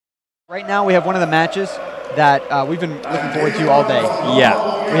Right now we have one of the matches that we've been looking forward to all day.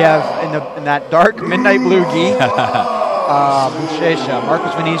 Yeah. We have in that dark midnight blue gi, Buchecha,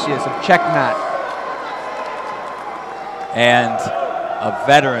 Marcos Vinicius of Checkmat. And a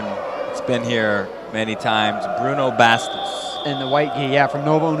veteran that's been here many times, Bruno Bastos. In the white gi, yeah, from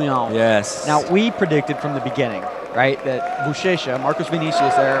Nova União. Yes. Now, we predicted from the beginning, right, that Buchecha, Marcos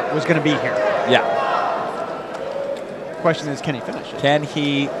Vinicius there, was going to be here. Yeah. The question is, can he finish it? Can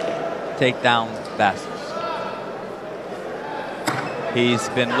he take down Bastos? He's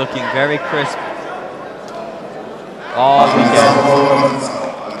been looking very crisp all weekend,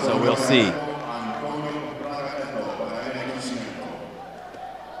 so we'll see.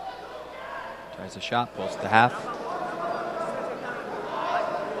 Tries a shot, pulls to half.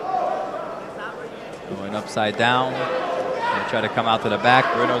 Going upside down. Gonna try to come out to the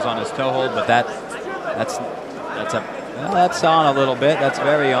back. Bruno's on his toe hold, but that's on a little bit. That's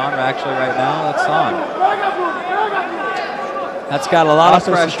very on actually right now. That's on. That's got a lot of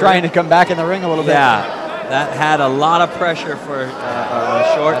pressure. Is trying to come back in the ring a little bit. Yeah, that had a lot of pressure for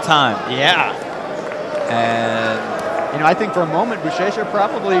a short time. Yeah. And you know, I think for a moment Buchecha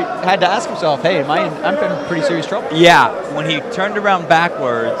probably had to ask himself, "Hey, I'm in pretty serious trouble." Yeah, when he turned around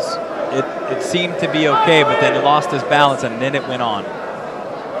backwards, it seemed to be okay, but then he lost his balance and then it went on.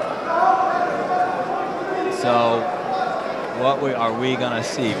 So, what are we going to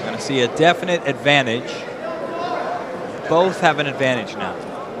see? We're going to see a definite advantage. Both have an advantage now.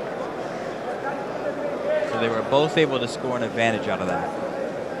 So they were both able to score an advantage out of that.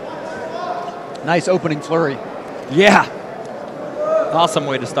 Nice opening flurry. Yeah. Awesome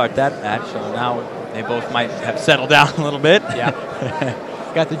way to start that match. So now they both might have settled down a little bit. Yeah.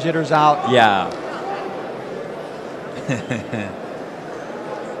 Got the jitters out. Yeah.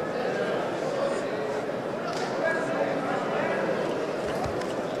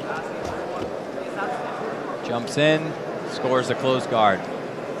 Jumps in, scores a close guard.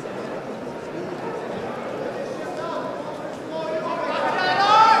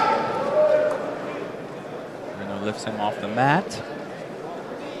 Bruno lifts him off the mat.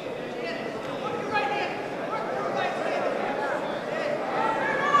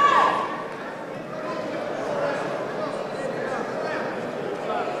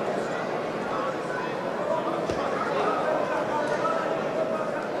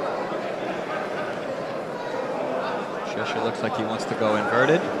 Looks like he wants to go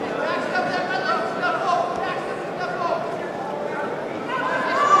inverted.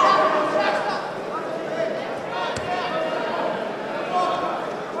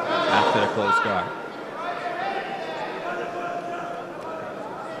 After the close guard.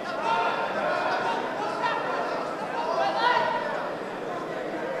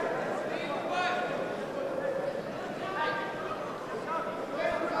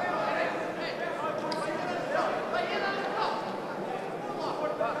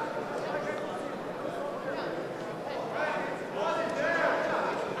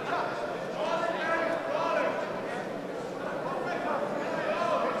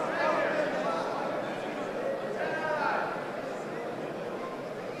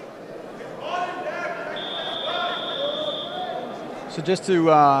 So just to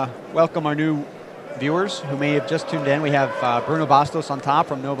welcome our new viewers who may have just tuned in, we have Bruno Bastos on top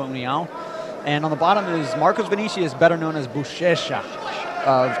from Nova União. And on the bottom is Marcos Vinicius, better known as Buchecha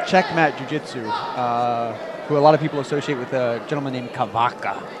of Checkmat Jiu-Jitsu, who a lot of people associate with a gentleman named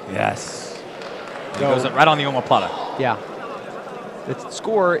Cavaca. Yes. So, he goes right on the omoplata. Yeah. The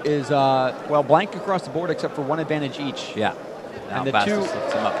score is, well, blank across the board except for one advantage each. Yeah. Now and the Bastos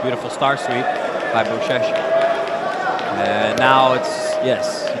lifts him up. Beautiful star sweep by Buchecha. And now it's,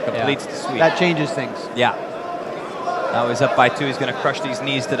 yes, he completes the sweep. That changes things. Yeah. Now he's up by 2. He's going to crush these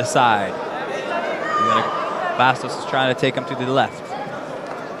knees to the side. Bastos is trying to take him to the left.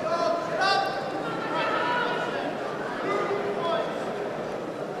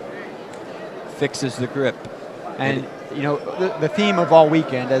 Fixes the grip. And, you know, the theme of all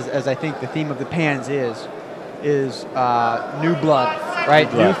weekend, as I think the theme of the Pans is new blood,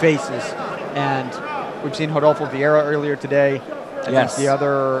 right? New faces. And we've seen Rodolfo Vieira earlier today against the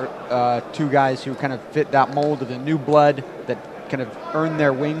other two guys who kind of fit that mold of the new blood that kind of earned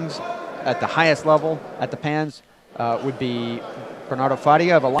their wings at the highest level at the Pans. Would be Bernardo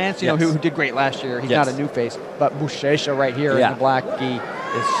Faria of Alliance, you know, who did great last year. He's not a new face, but Buchecha right here in the black gi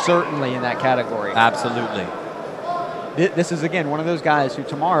is certainly in that category. Absolutely. This is, again, one of those guys who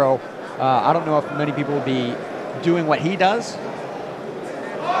tomorrow, I don't know if many people will be doing what he does,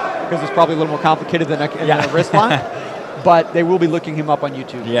 because it's probably a little more complicated than a wrist lock, but they will be looking him up on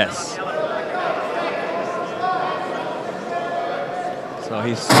YouTube. Yes. So So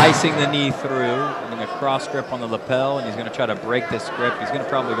he's slicing the knee through, getting a cross grip on the lapel, and he's going to try to break this grip. He's going to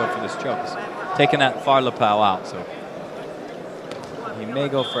probably go for this choke. He's taking that far lapel out, so he may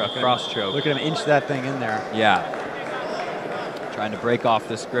go for a cross choke. Look at him inch that thing in there. Yeah. Trying to break off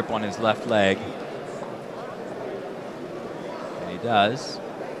this grip on his left leg. And he does.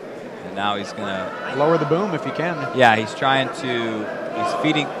 And now he's going to lower the boom if he can. Yeah, he's trying to,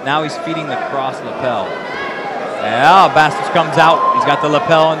 now he's feeding the cross lapel. Yeah, Bastos comes out. He's got the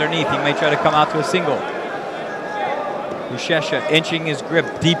lapel underneath. He may try to come out to a single. Buchecha inching his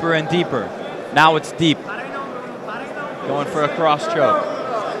grip deeper and deeper. Now it's deep. Going for a cross choke.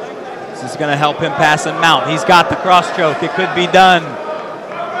 This is going to help him pass and mount. He's got the cross choke. It could be done.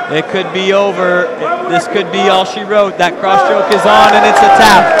 It could be over. This could be all she wrote. That cross choke is on, and it's a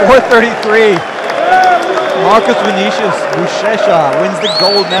tap. 433. Marcus Vinicius Buchecha wins the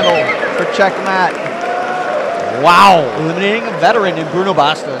gold medal for checkmate. Wow. Eliminating a veteran in Bruno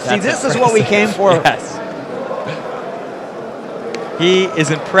Bastos. See, this is what we came for. Yes. He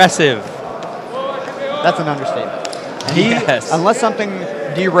is impressive. That's an understatement. And yes. Unless something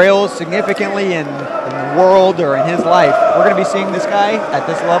derails significantly in the world or in his life, we're going to be seeing this guy at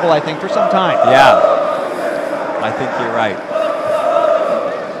this level, I think, for some time. Yeah. I think you're right.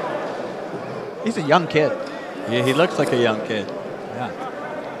 He's a young kid. Yeah, he looks like a young kid. Yeah.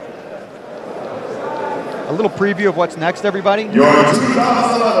 A little preview of what's next, everybody. Your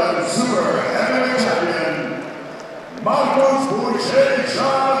 2011 Super Heavyweight Champion, Marcos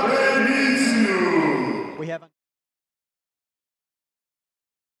Buchecha.